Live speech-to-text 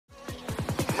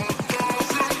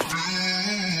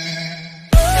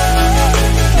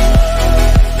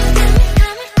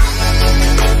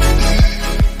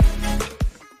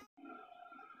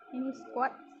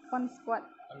one squad.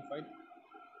 Gun fight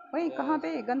वही कहाँ पे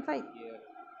गन फाइट?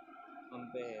 हम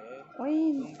पे है, वही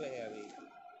तुम पे है अभी।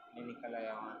 मैं निकल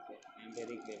आया वहाँ से, मैं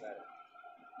वेरी क्लेवर।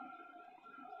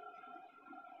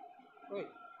 ओए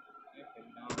मैं फिर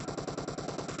डाउन।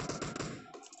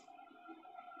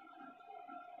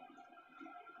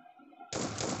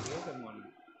 ये सलमान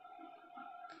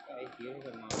आई ये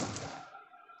Salman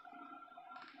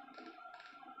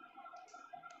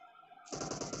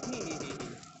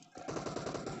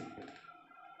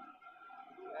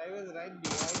I was right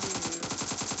behind you.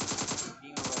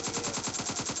 Thinking over here.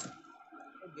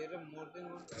 Get a more than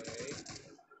one. Right.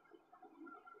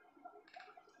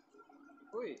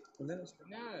 Oi. No.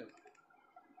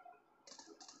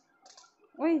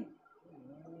 Oi.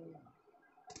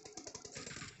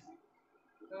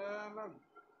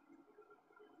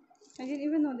 I didn't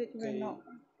even know that you were not.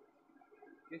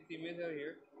 These teammates are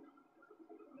here.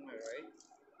 On my right.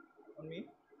 On me.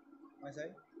 My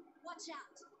side. Watch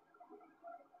out.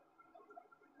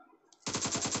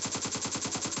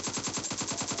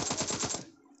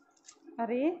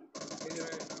 अरे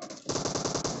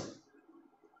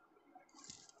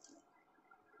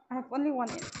I have only one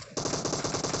hit.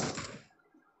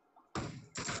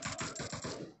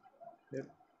 Yep.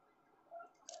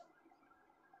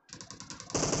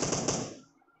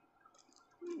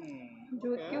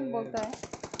 झूठ क्यों बोलता है?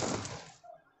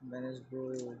 Manage bro.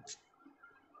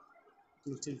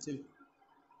 Chill.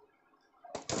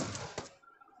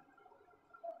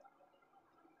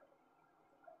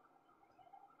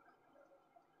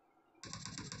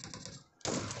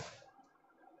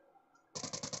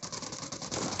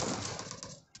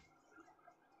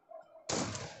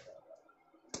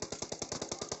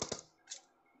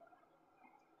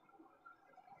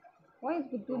 Why is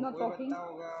Guddu not talking?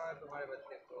 होगा तुम्हारे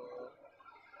बच्चे को।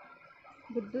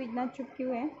 गुड्डू इतना चुप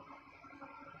क्यों है?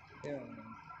 क्या?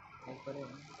 ऊपर है।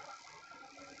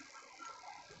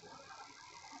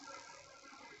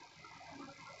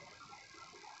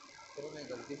 तो मैं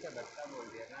गलती से बच्चा बोल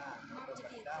दिया ना, तो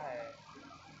बच्चा है।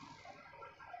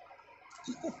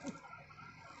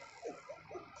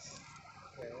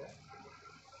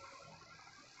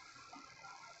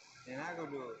 है ना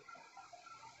गुड्डू?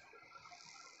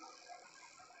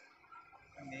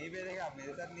 नहीं बेरेगा,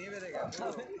 मेरे साथ नहीं बेरेगा तो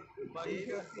यही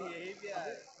दोस्ती, यही प्यार।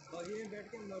 बगी में बैठ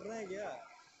के मर रहा है क्या?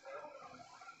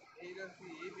 यही दोस्ती,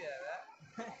 यही प्यार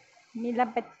है। मेरा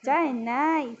बच्चा है ना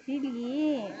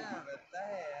इसीलिए। हाँ बच्चा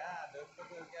है यार, दोस्तों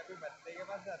को क्या अभी बच्चे के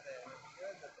पास जाते हैं, उसके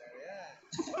पास जाते हैं यार।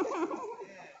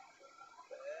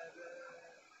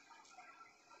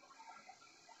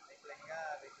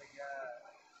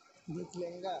 देख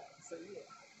लेंगा सही है।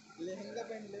 लहंगा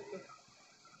पहन ले तो।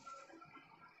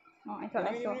 Oh, I thought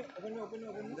I saw. Open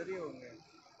अंदर ही होंगे।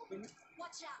 ओपन।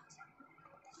 Watch out.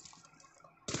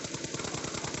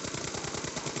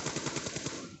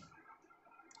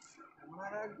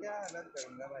 तुम्हारा क्या हालत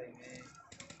करूँगा भाई मैं।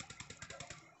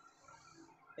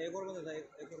 एक और बंदा था,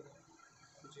 एक और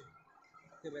पीछे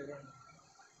के बैकग्राउंड में।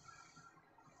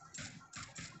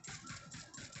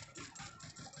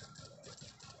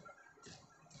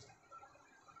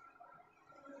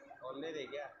 और ले दे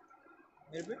क्या?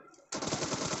 मेरे पे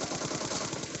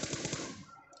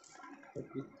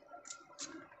ओके।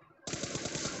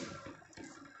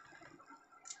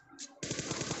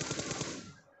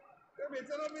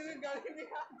 बेचारा मेरे गाड़ी में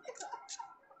आ गया।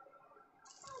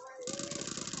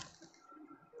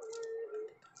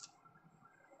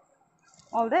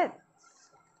 All that?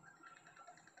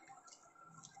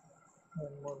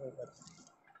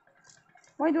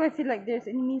 Why do I feel like there's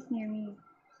enemies near me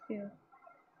still?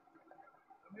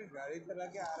 मैं गाड़ी चला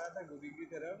के आ रहा था गुड़ी की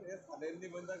तरफ, ये सडनली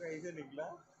बंदा कहीं से निकला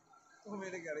तो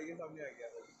मेरे गाड़ी के सामने आ गया,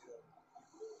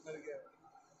 मर गया।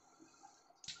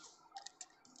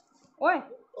 ओए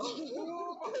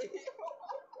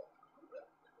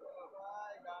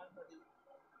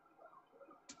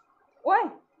ओए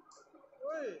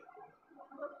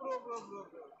ओए ब्रो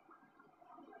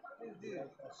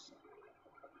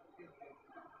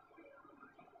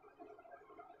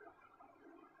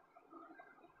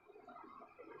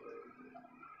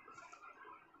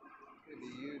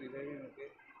you reviving okay?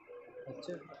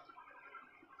 अच्छा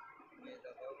मैं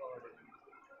जाता हूँ पावर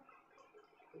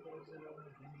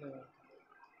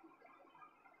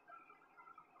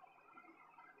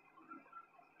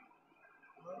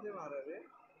कौन से मारा रे?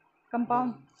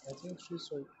 compound. I think she's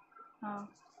right. हाँ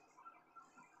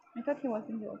I thought he was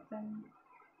in the open.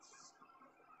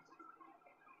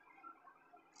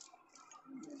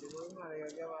 वो मारेगा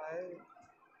क्या भाई?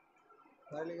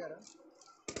 बाहर लेकर आ।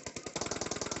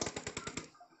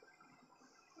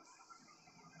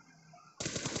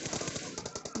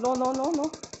 लो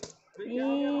क्या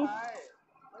हो गया भाई?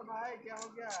 भाई क्या हो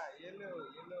गया? ये लो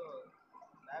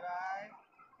बाय बाय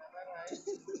बाय बाय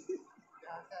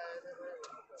क्या से आए थे भाई?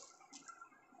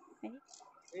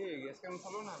 ए गैस कैन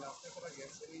खोलो ना, आपने थोड़ा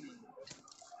गैस कैन ही नहीं है।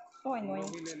 So annoying.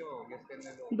 भी ले लो, गैस कैन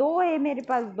ले लो। दो है मेरे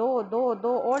पास, दो दो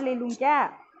दो और ले लूं क्या?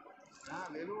 हाँ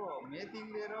ले लो, मैं 3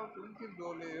 ले रहा हूँ, तुम सिर्फ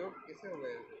 2 ले रहे हो, कैसे हो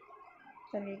गए?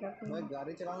 चलेगा फिर। भाई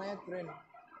गाड़ी चलाना है ट्रेन?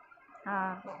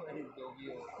 हाँ, भाई जो भी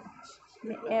हो,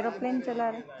 मैं एरोप्लेन चला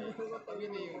रहा। कभी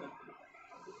नहीं होना चाहिए,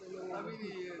 कभी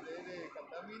नहीं,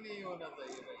 खत्म ही नहीं होना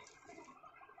चाहिए भाई।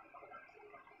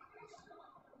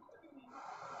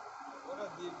 और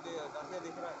दीप दे काफी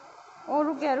दिख रहा है। ओ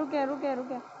रुक गया रुक गया रुक गया रुक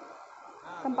गया।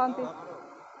 हाँ कंपाउंड पे, मारो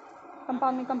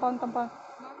कंपाउंड में, कंपाउंड कंपाउंड।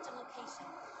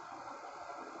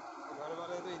 घर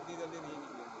वाले तो इतनी जल्दी नहीं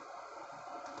निकलेंगे।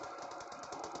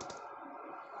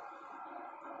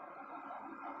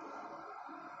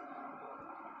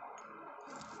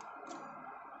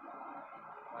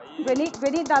 ग्रेनेड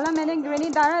ग्रेनेड डाला मैंने,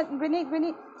 ग्रेनेड डाला, ग्रेनेड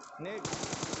ग्रेनेड। नेट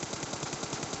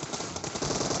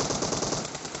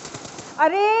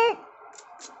अरे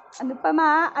अनुपमा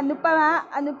अनुपमा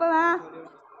अनुपमा।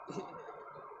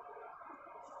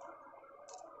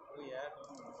 ओ यार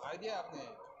मार दिया आपने,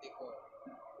 देखो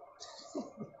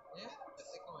ये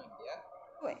ऐसे कमांड दिया।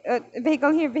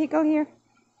 Vehicle here, vehicle here.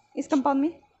 Is compound me?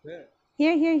 Where?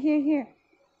 Here.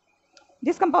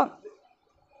 This compound.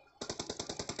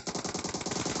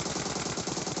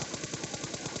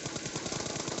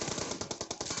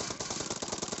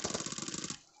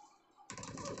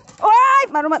 ओए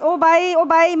मारो मत। ओ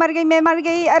भाई मर गई, मैं मर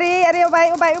गई। अरे अरे ओ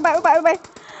भाई ओ भाई ओ भाई ओ भाई ओ भाई।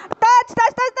 Touch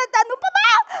touch touch touch Anupama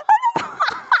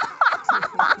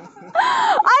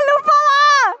Anupama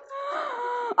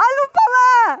Anupama.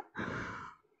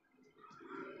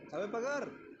 अबे पकड़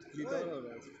भीतर हो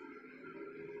रहा है।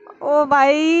 ओ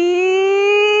भाई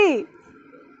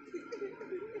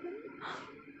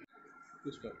to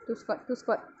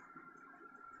squad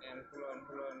And follow.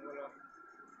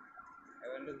 I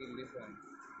want to kill this one.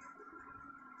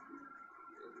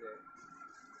 Okay.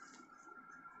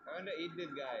 I want to eat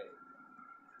this guy.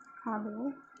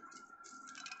 Hello.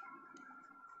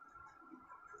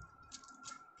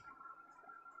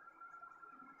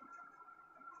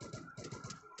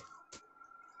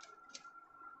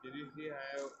 Did you see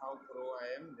how pro I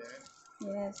am then?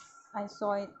 Yes, I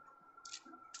saw it.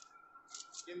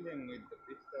 Kill him with the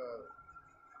pistol.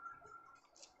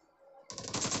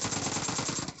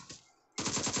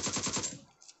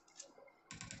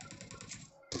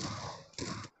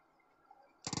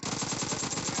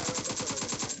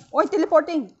 Oh,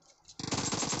 teleporting.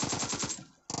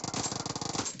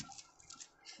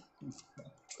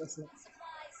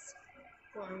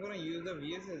 Oh, I'm gonna use the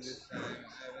VSS this time.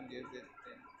 I haven't used it in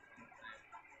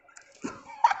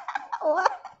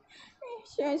What?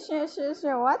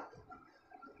 Sure. What?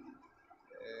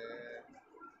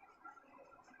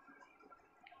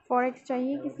 Forex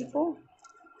चाहिए किसी को?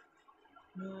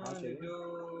 हाँ चाहिए।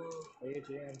 ये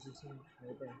चाहिए M16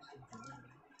 मेरे पे M16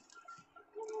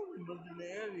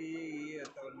 ये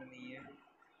आता वाला नहीं है।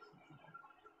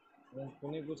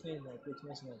 तूने कुछ नहीं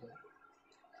सुना था।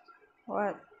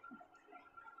 What?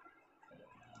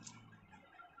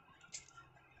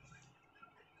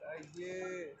 ये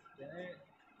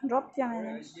Drop किया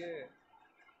मैंने। ये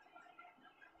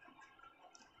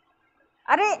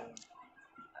अरे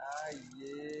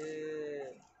ये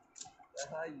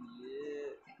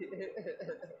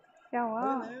क्या हुआ?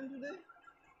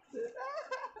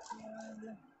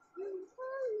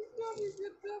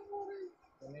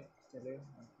 चले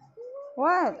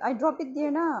What? I drop it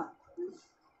there ना।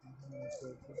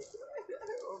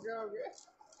 ओके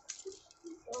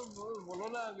बोलो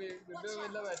ना अभी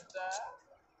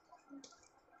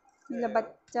मेरा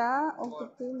बच्चा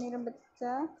ओके मेरा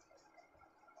बच्चा।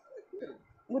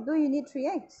 Guddu you need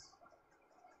 3x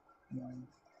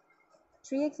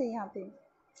 3x है यहाँ पे।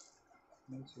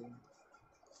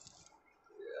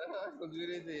 कुछ भी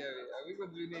नहीं चाहिए अभी कुछ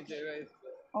भी नहीं चाहिए इसको।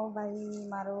 ओ भाई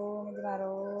मारो मुझे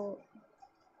मारो।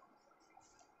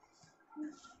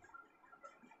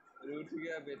 रूठ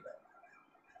गया बेटा।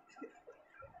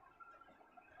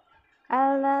 I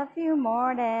love you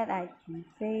more than I can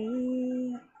say.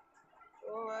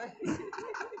 ओ भाई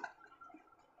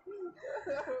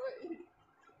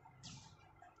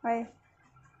ओए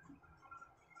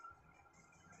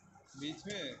बीच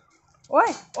में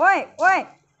ओए।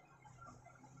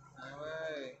 हाँ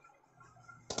भाई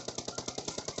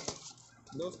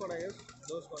दो स्क्वाड है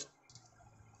दो squad.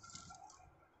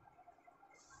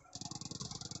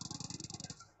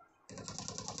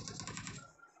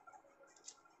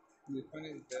 This one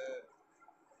is dead.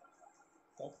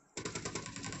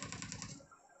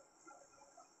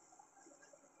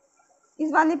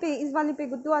 इस वाले पे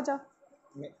गुड्डू आजा.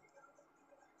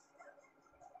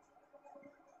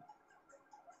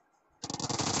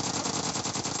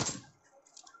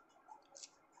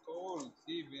 Cool,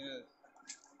 see Venus.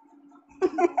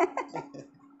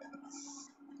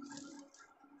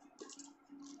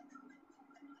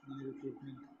 New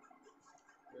recruitment.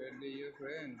 Where do your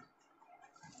friend?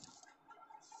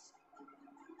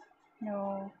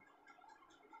 No.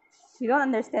 You don't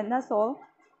understand that, Soul?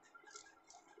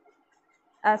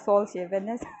 Soul,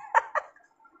 Venice.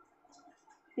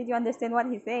 Did you understand what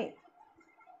he said?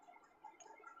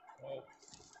 Oh.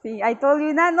 See, I told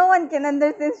you that no one can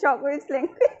understand Shockwave's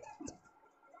language.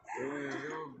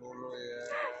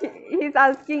 He's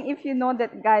asking if you know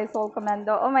that guy, Soul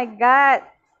Commando. Oh my god.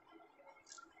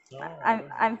 No,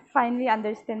 I'm finally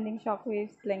understanding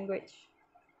Shockwave's language.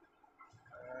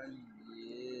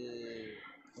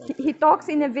 He talks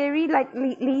in a very like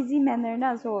lazy manner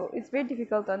now, so it's very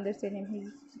difficult to understand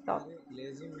him. He talks.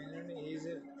 Lazy man, he is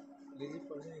a lazy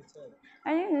person itself.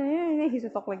 I know he's a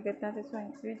talk like that. That's why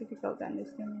it's very difficult to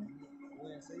understand him. वो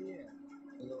ऐसा ही है.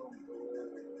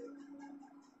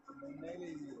 बंदा ही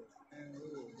lazy है.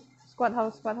 Squad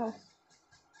house, squad house.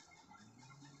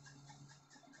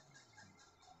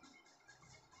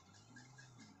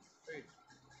 Wait.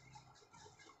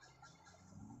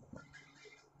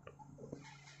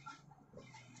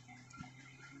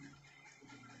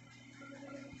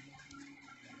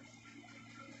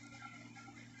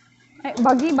 Hey,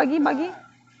 buggy. Pagi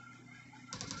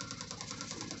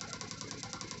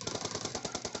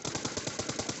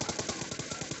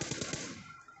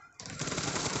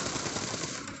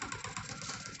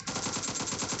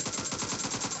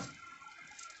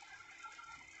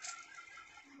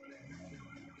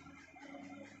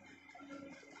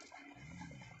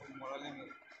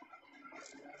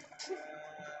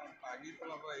तो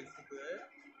लगा इसी तो है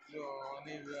जो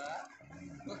निजा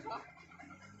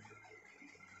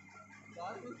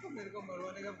साथ में उसको मेरे को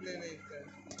मरवाने का प्लान है इसका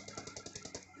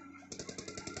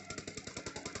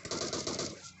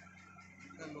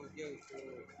इतना नोकिया उसको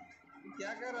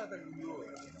क्या कर रहा था गुल्लू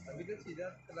अभी तो सीधा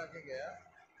चला के गया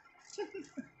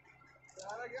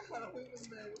सारा क्या खराब ही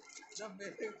बंदा है जब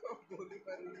मेरे को गोली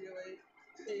मार रही है भाई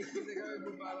एक ही जगह में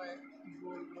घुमा रहा है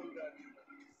गोल गाड़ी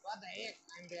what the heck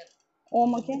I'm dead Oh,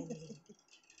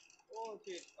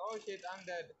 okay. oh shit I'm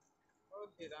dead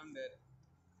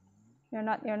You're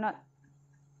not.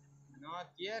 not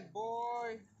yet boy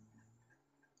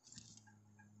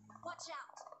Watch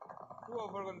out! too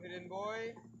overconfident boy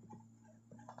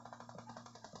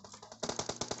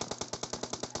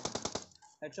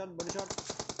Headshot, body shot.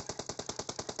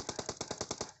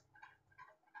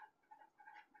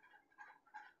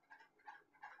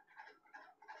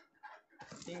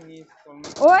 think he's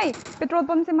almost ओए पेट्रोल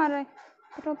पंप से मार रहा है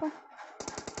पेट्रोल पंप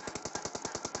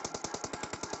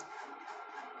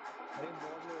अरे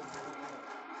बहुत लोग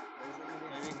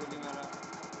मैं भी गोली मारा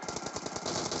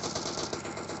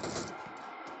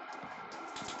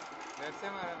लेफ्ट से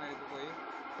मारा मेरे को कोई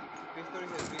पिस्तौल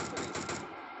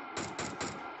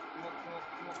smoke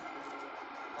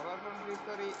cover from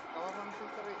pistory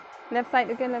left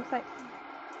side okay left side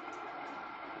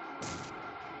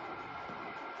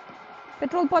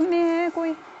petrol pump में है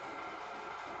कोई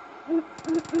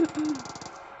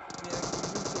मेरा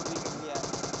चोरी कर लिया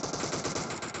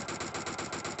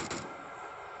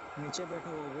नीचे बैठे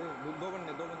हो गए दो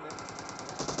बंदे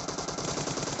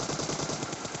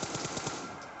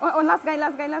Oh, last guy. I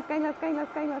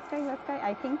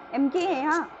think MK है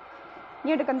हाँ.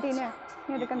 Near the container.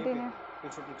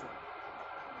 पीछे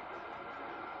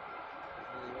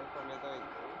रिवर कर लेता है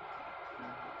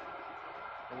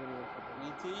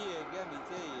नीचे ही है क्या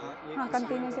नीचे ही है हाँ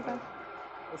कंटेनर के पास.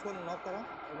 उसको नॉक करा वो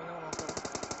बंदे को नॉक करा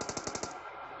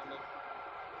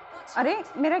अरे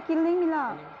मेरा किल नहीं मिला.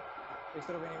 इस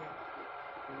तरफ enemy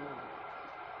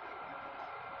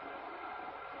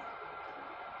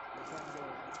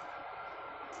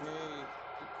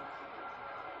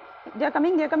They are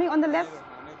coming on the left.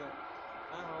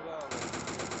 हाँ होगा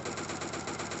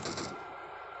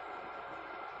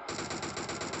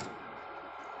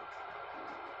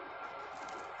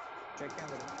चेक के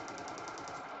अंदर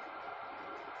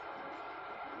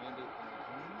मैं देखता हूँ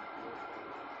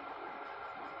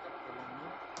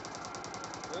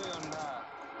अंधा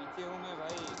पीछे हूँ मैं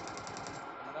भाई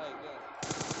अंधा है क्या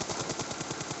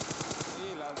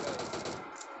ये लाता है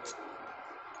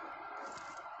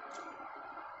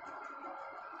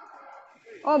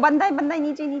ओ बंदा है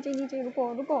नीचे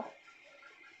रुको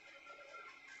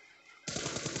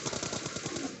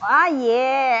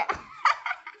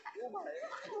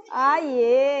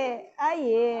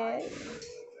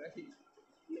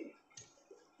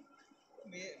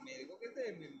ये मेरे को कैसे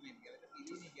से मिल गया तो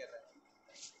पीली नहीं किया था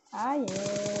आए